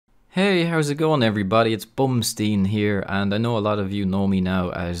Hey, how's it going everybody? It's Bumstein here, and I know a lot of you know me now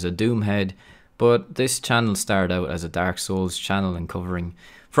as a Doomhead, but this channel started out as a Dark Souls channel and covering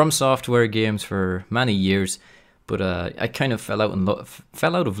From Software games for many years, but I kind of fell out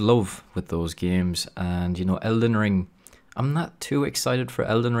of love with those games, and Elden Ring, I'm not too excited for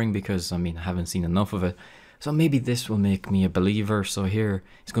Elden Ring because, I mean, I haven't seen enough of it, so maybe this will make me a believer, so here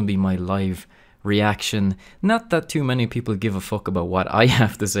is going to be my live reaction. Not that too many people give a fuck about what I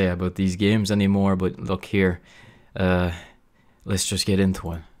have to say about these games anymore, but look here, let's just get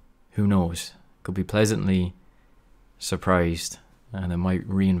into it. Who knows? Could be pleasantly surprised, and it might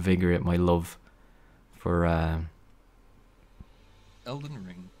reinvigorate my love for Elden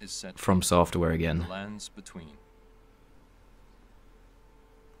Ring is set From Software again. the lands between.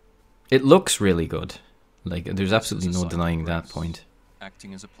 It looks really good. Like, there's This absolutely is a no site denying of that rest, point.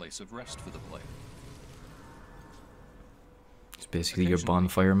 acting as a place of rest for the player. It's basically your Occasionally,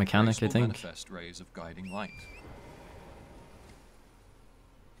 bonfire mechanic, grace I will think. manifest rays of guiding light.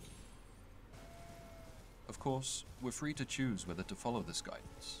 Of course, we're free to choose whether to follow this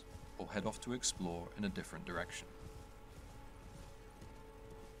guidance or head off to explore in a different direction.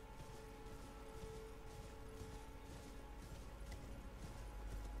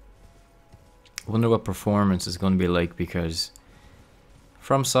 I wonder what performance is going to be like, because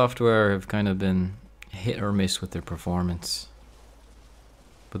From Software have kind of been hit or miss with their performance.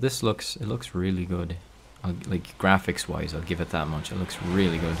 But this looks really good. Like, graphics wise, I'll give it that much. It looks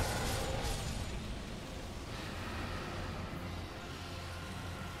really good.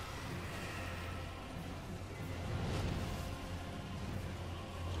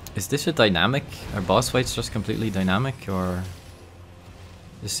 Is this a dynamic? Are boss fights just completely dynamic, or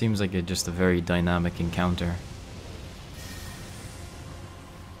this seems like just a very dynamic encounter?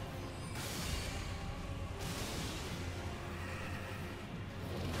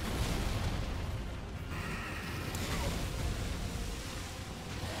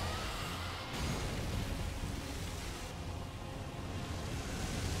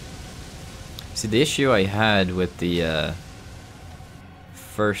 See, the issue I had with the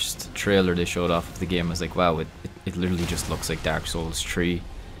first trailer they showed off of the game was like, wow, it literally just looks like Dark Souls 3.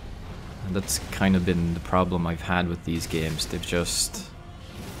 And that's kind of been the problem I've had with these games. They've just...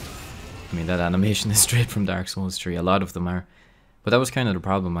 I mean, that animation is straight from Dark Souls 3. A lot of them are. But that was kind of the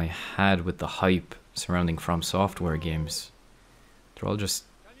problem I had with the hype surrounding From Software games. They're all just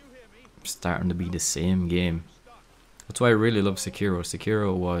starting to be the same game. That's why I really love Sekiro.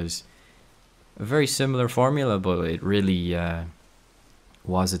 Sekiro was a very similar formula, but it really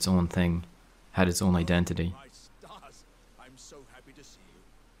was its own thing, had its own identity. My stars, I'm so happy to see you.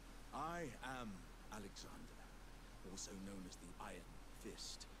 I am Alexander, also known as the Iron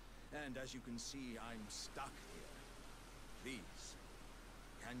Fist. And as you can see, I'm stuck here. Please,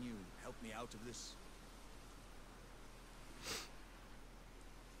 can you help me out of this?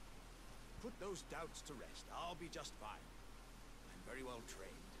 Put those doubts to rest. I'll be just fine. I'm very well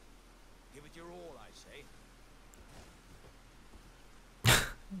trained. Give it your all, I say.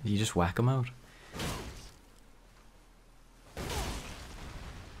 You just whack them out.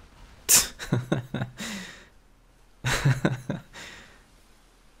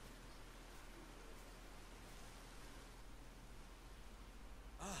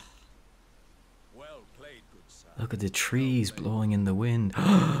 Well played, good sir. Look at the trees blowing in the wind.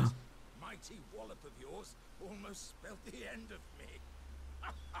 Mighty wallop of yours almost spelled the end of me.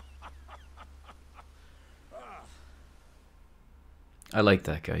 I like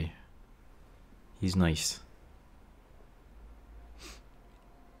that guy. He's nice.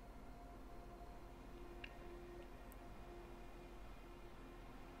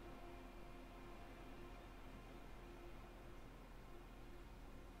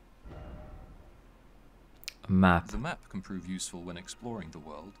 A map. The map can prove useful when exploring the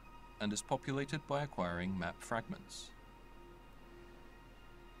world and is populated by acquiring map fragments.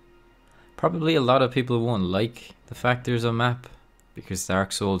 Probably a lot of people won't like the fact there's a map, because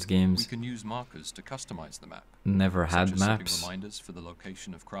Dark Souls We games can use markers to customize the map, never such had as setting maps. reminders for the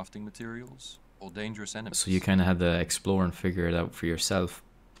location of crafting materials or dangerous enemies. So you kind of had to explore and figure it out for yourself.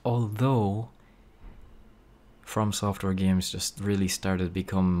 Although, From Software games just really started to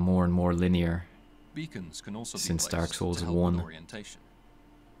become more and more linear. Beacons can also be Since placed Dark Souls to help with 1. orientation.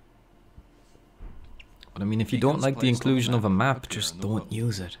 But I mean, if you don't Beacons like the placed on the inclusion of a map, appear just in the don't world.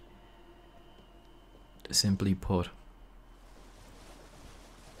 use it. Simply put.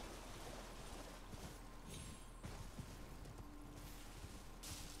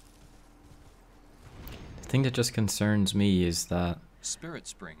 The thing that just concerns me is that Spirit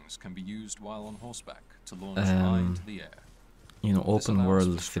springs can be used while on horseback to launch high into the air. you know, This open allows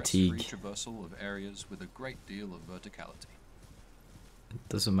world for stress-free fatigue. traversal of areas with a great deal of verticality. It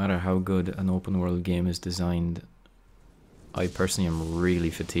doesn't matter how good an open world game is designed. I personally am really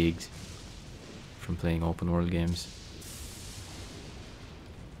fatigued from playing open world games.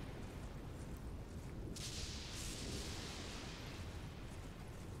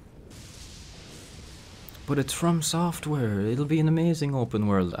 But it's From Software. It'll be an amazing open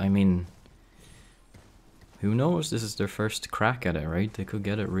world. I mean, who knows? This is their first crack at it, right? They could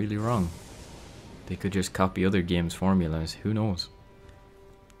get it really wrong. They could just copy other games' formulas. Who knows?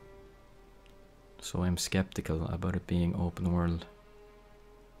 So I'm skeptical about it being open world.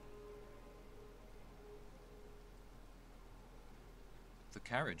 The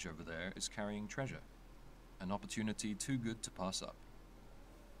carriage over there is carrying treasure, an opportunity too good to pass up.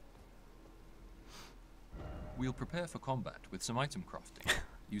 We'll prepare for combat with some item crafting,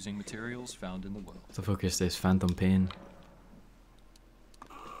 using materials found in the world. What the fuck is this? Phantom Pain?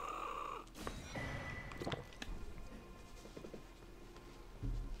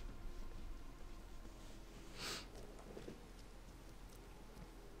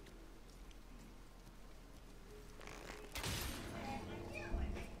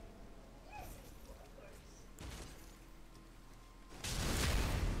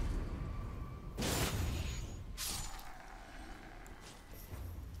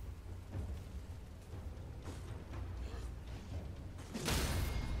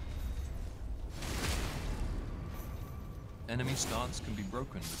 Enemy stance can be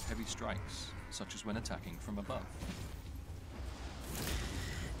broken with heavy strikes, such as when attacking from above.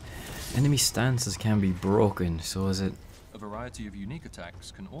 Enemy stances can be broken, so is it... A variety of unique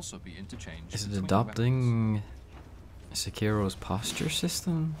attacks can also be interchanged. Is it between adopting Sekiro's posture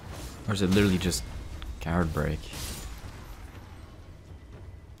system? Or is it literally just guard break?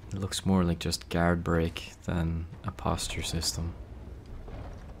 It looks more like just guard break than a posture system.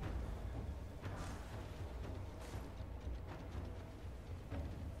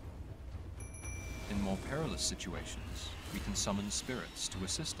 In more perilous situations, we can summon spirits to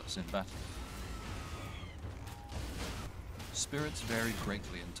assist us in battle. Spirits vary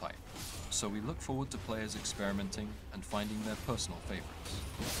greatly in type, so we look forward to players experimenting and finding their personal favorites.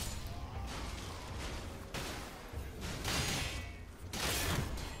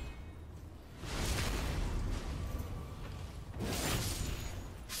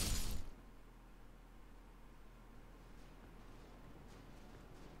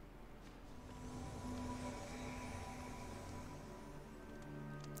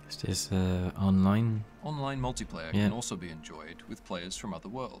 Is this online? Online multiplayer Yeah. can also be enjoyed with players from other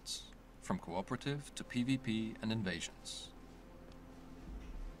worlds, from cooperative to PvP and invasions.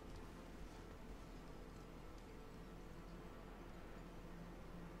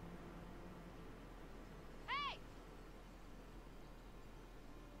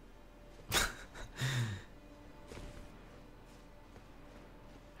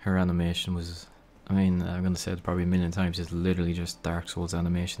 Her animation was... I mean, I'm gonna say it probably a million times, it's literally just Dark Souls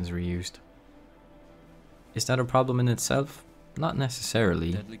animations reused. Is that a problem in itself? Not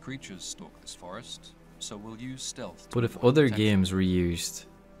necessarily. Deadly creatures stalk this forest, so we'll use stealth. But if other games reused...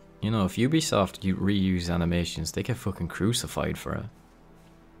 You know, if Ubisoft reuse animations, they get fucking crucified for it.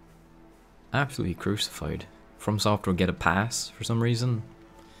 Absolutely crucified. From Software get a pass for some reason.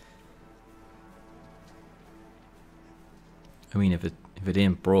 I mean, if it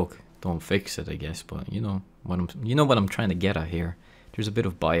ain't broke, don't fix it, I guess. But you know what I'm trying to get at here. There's a bit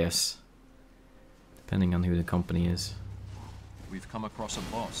of bias, depending on who the company is. We've come across a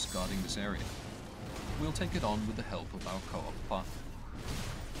boss guarding this area. We'll take it on with the help of our co-op partner.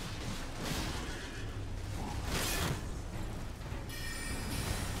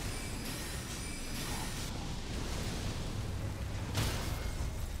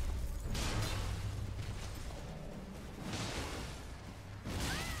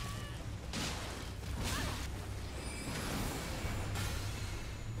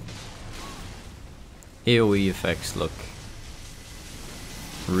 AoE effects look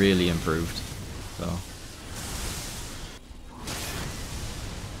really improved, so.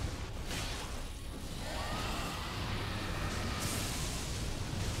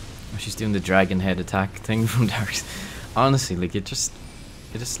 Oh, she's doing the dragon head attack thing from Dark Souls. Honestly, like it just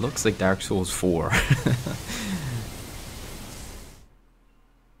looks like Dark Souls 4.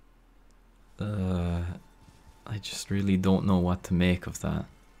 I just really don't know what to make of that.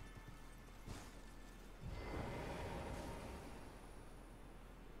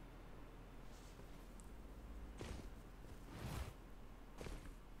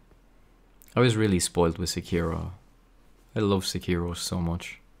 I was really spoiled with Sekiro. I love Sekiro so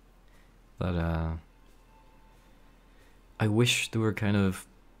much that I wish they were kind of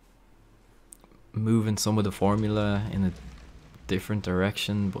moving some of the formula in a different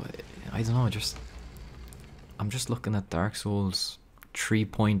direction, but I don't know, I'm just looking at Dark Souls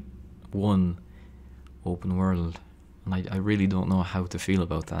 3.1 open world, and I really don't know how to feel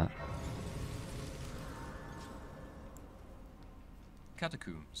about that.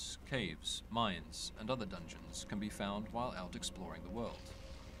 Catacombs, caves, mines, and other dungeons can be found while out exploring the world.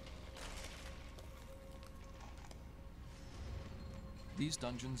 These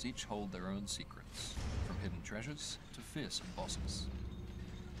dungeons each hold their own secrets, from hidden treasures to fearsome bosses.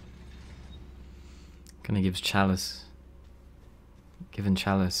 Kind of gives Chalice, giving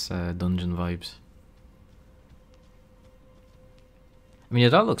Chalice dungeon vibes. I mean,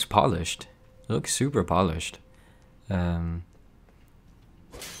 it all looks polished. It looks super polished.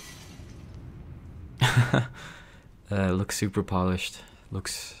 Looks super polished.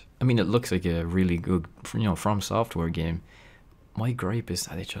 I mean, it looks like a really good, From Software game. My gripe is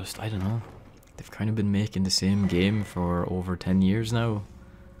that I don't know. They've kind of been making the same game for over 10 years now.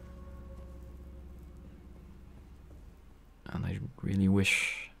 And I really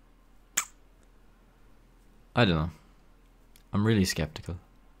wish... I don't know. I'm really skeptical.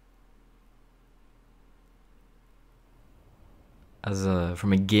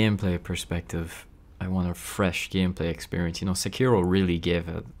 From a gameplay perspective, I want a fresh gameplay experience. Sekiro really gave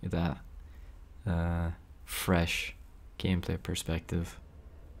it that fresh gameplay perspective.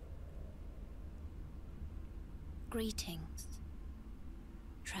 Greetings,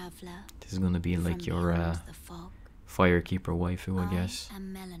 traveler. This is gonna be like your Firekeeper waifu, I guess. I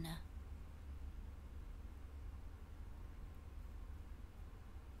am Melina.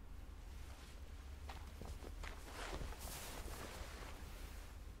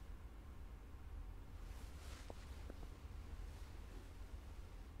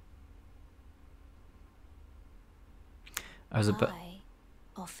 I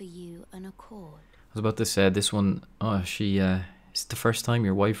offer you an accord. I was about to say this one. Oh, it's the first time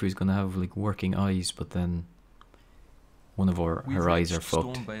your waifu's gonna have like working eyes, but then one of her eyes are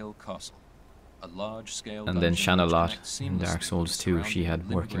fucked. Stormvale Castle, a large-scale And then dungeon which Shanalot connects in Dark seamlessly Souls with 2, she surrounding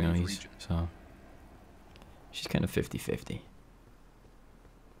had working Limgrave eyes, region. so she's kind of 50-50.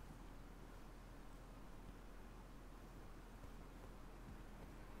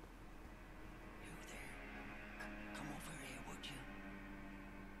 Come over here, would you?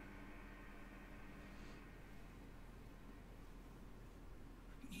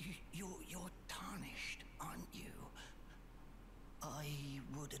 You're tarnished, aren't you? I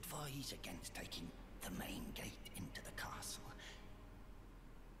would advise against taking the main gate into the castle.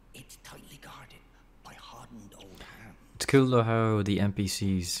 It's tightly guarded by hardened old hands. It's cool though how the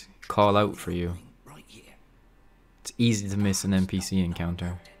NPCs call out for you. Right here. It's easy to miss an NPC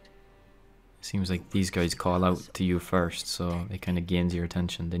encounter. It seems like these guys call out to you first, so it kind of gains your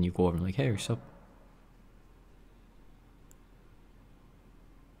attention. Then you go over and like, hey, what's up?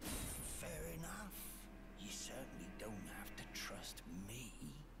 Fair enough. You certainly don't have to trust me.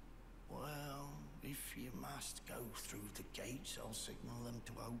 Well, if you must go through the gates, I'll signal them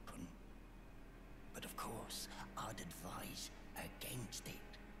to open. But of course, I'd advise against it.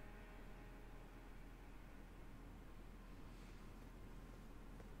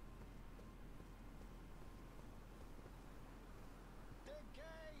 The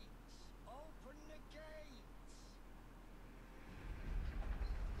gates! Open the gates!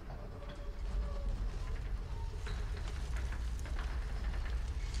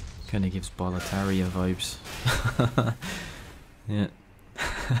 Kind of gives Boletaria vibes. Yeah.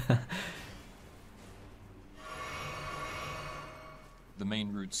 The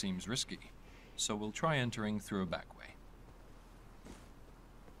main route seems risky, so we'll try entering through a back way.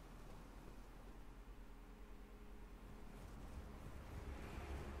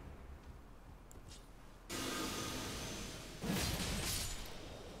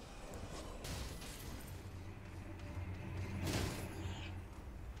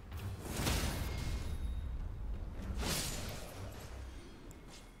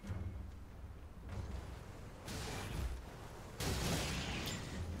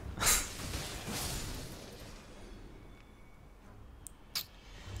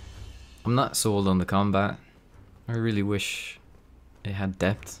 I'm not sold on the combat. I really wish it had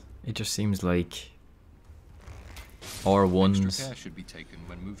depth. It just seems like R1s Extra care should be taken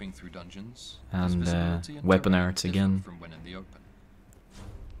when moving through dungeons, and, as visibility and weapon terrain arts differ again. from when in the open.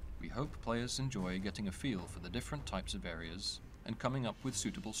 We hope players enjoy getting a feel for the different types of areas and coming up with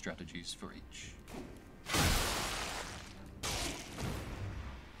suitable strategies for each.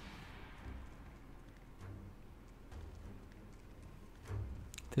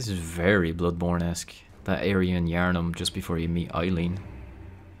 This is very Bloodborne-esque. that area in Yarnum just before you meet Eileen.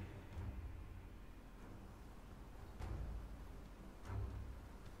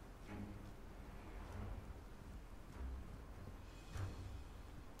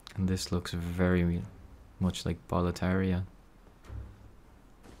 And this looks very much like Boletaria.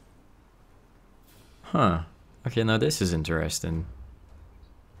 Huh. Okay, now this is interesting.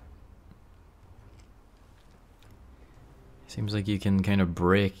 Seems like you can kind of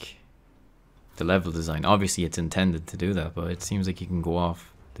break the level design. Obviously it's intended to do that, but it seems like you can go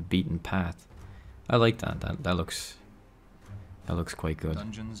off the beaten path. I like that. That looks quite good.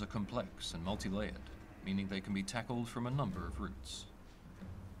 Dungeons are complex and multi-layered, meaning they can be tackled from a number of routes.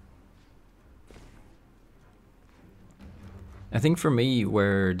 I think for me,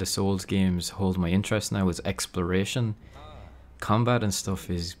 where the Souls games hold my interest now is exploration. Combat and stuff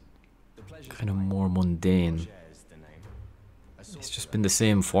is kind of more mundane. It's just been the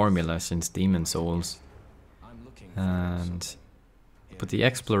same formula since Demon Souls. But the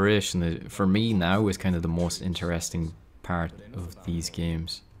exploration, for me now, is kind of the most interesting part of these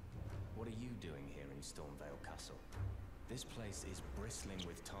games. What are you doing here in Stormvale Castle? This place is bristling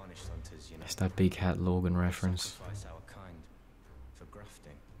with tarnished hunters, you know. It's that Big Hat Logan reference. Sacrifice our kind for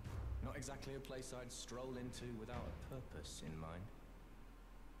grafting. Not exactly a place I'd stroll into without a purpose in mind.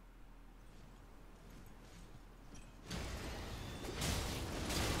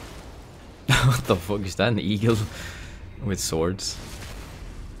 What the fuck is that? An eagle with swords?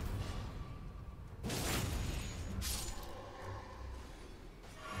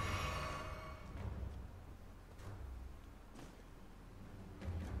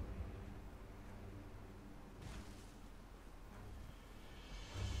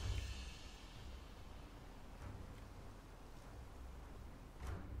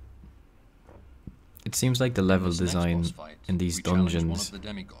 It seems like the level design in these dungeons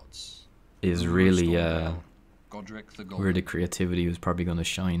is really where the creativity was probably going to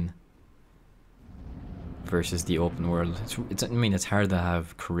shine versus the open world. I mean, it's hard to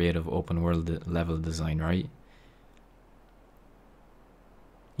have creative open world level design, right?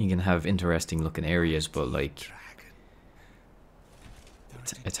 You can have interesting looking areas, but like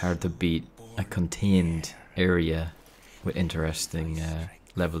it's hard to beat a contained area with interesting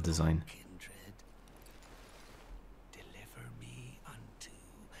level design.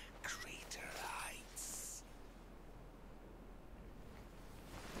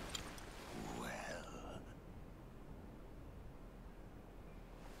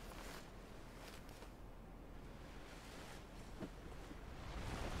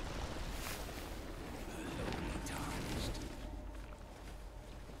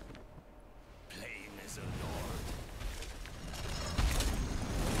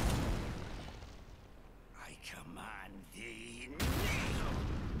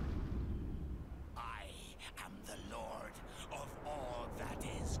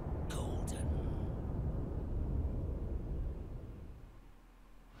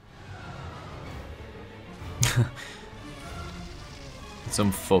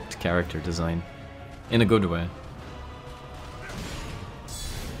 Some fucked character design in a good way.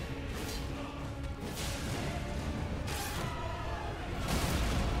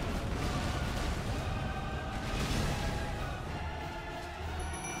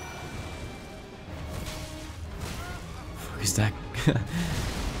 Fuck is that?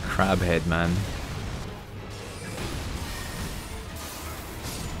 Crab head, man.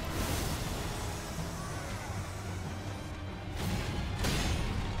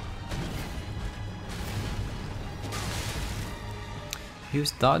 He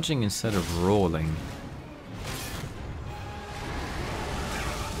was dodging instead of rolling.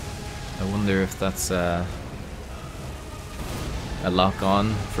 I wonder if that's a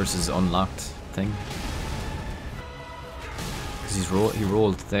lock-on versus unlocked thing. Because he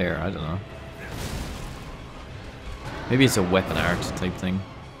rolled there, I don't know. Maybe it's a weapon art type thing.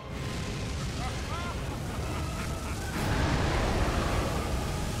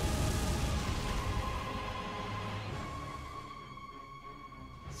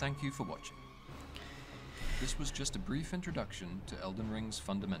 Thank you for watching. This was just a brief introduction to Elden Ring's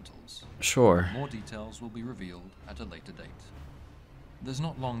fundamentals. Sure. More details will be revealed at a later date. There's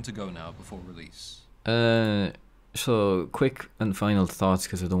not long to go now before release. So quick and final thoughts,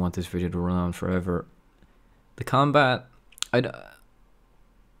 because I don't want this video to run on forever. The combat,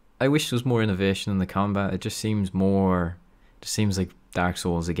 I wish there was more innovation in the combat. It just seems like Dark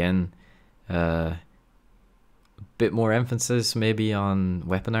Souls again. Bit more emphasis maybe on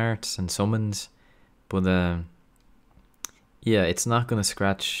weapon arts and summons, but yeah, it's not gonna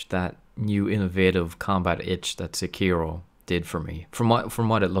scratch that new innovative combat itch that Sekiro did for me, from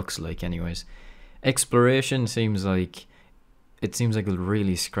what it looks like anyways. Exploration seems like it'll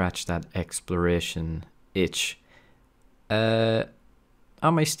really scratch that exploration itch. Am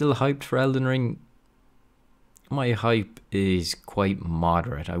I still hyped for Elden Ring? My hype is quite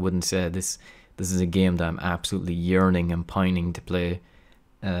moderate. I wouldn't say this is a game that I'm absolutely yearning and pining to play.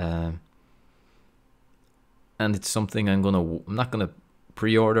 And it's something I'm not gonna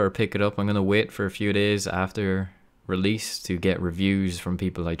pre-order or pick it up. I'm gonna wait for a few days after release to get reviews from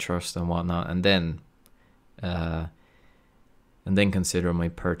people I trust and whatnot, and then consider my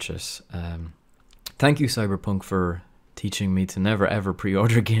purchase. Thank you, Cyberpunk, for teaching me to never ever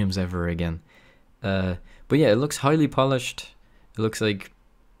pre-order games ever again. But yeah, it looks highly polished. It looks like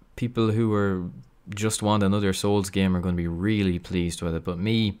people who are just want another Souls game are going to be really pleased with it. But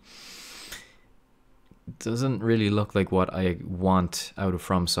me, it doesn't really look like what I want out of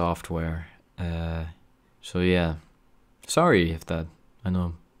From Software. So yeah, sorry if that. I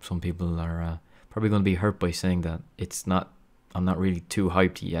know some people are probably going to be hurt by saying that. I'm not really too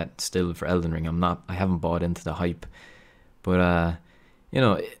hyped yet still for Elden Ring. I haven't bought into the hype. But you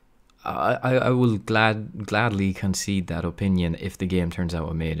know, I will gladly concede that opinion if the game turns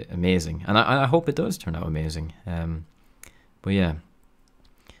out amazing, and I hope it does turn out amazing. But yeah,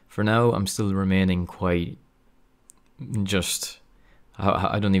 for now I'm still remaining quite just.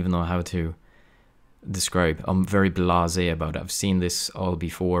 I don't even know how to describe. I'm very blasé about it. I've seen this all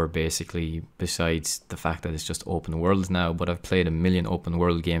before, basically. Besides the fact that it's just open world now, but I've played a million open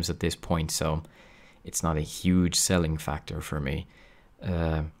world games at this point, so it's not a huge selling factor for me.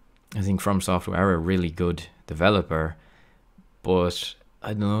 I think From Software are a really good developer, but I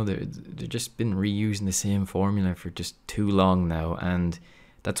don't know, they've just been reusing the same formula for just too long now, and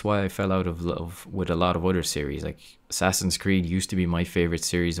that's why I fell out of love with a lot of other series. Like Assassin's Creed used to be my favorite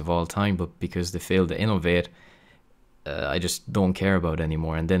series of all time, but because they failed to innovate, I just don't care about it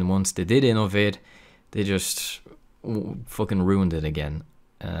anymore. And then once they did innovate, they just fucking ruined it again.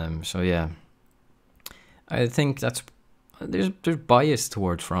 So yeah, I think there's bias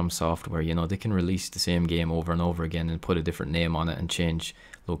towards From Software. You know, they can release the same game over and over again and put a different name on it and change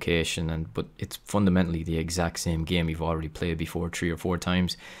location, but it's fundamentally the exact same game you've already played before 3 or 4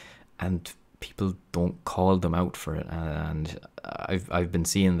 times, and people don't call them out for it. And I've been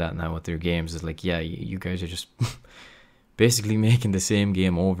seeing that now with their games. It's like, yeah, you guys are just basically making the same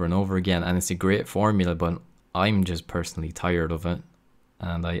game over and over again, and it's a great formula, but I'm just personally tired of it,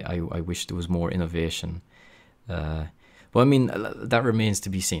 and I wish there was more innovation. Well, I mean, that remains to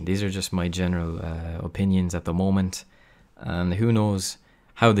be seen. These are just my general opinions at the moment, and who knows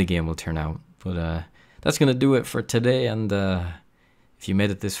how the game will turn out. But that's going to do it for today, and if you made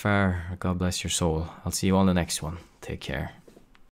it this far, God bless your soul. I'll see you on the next one. Take care.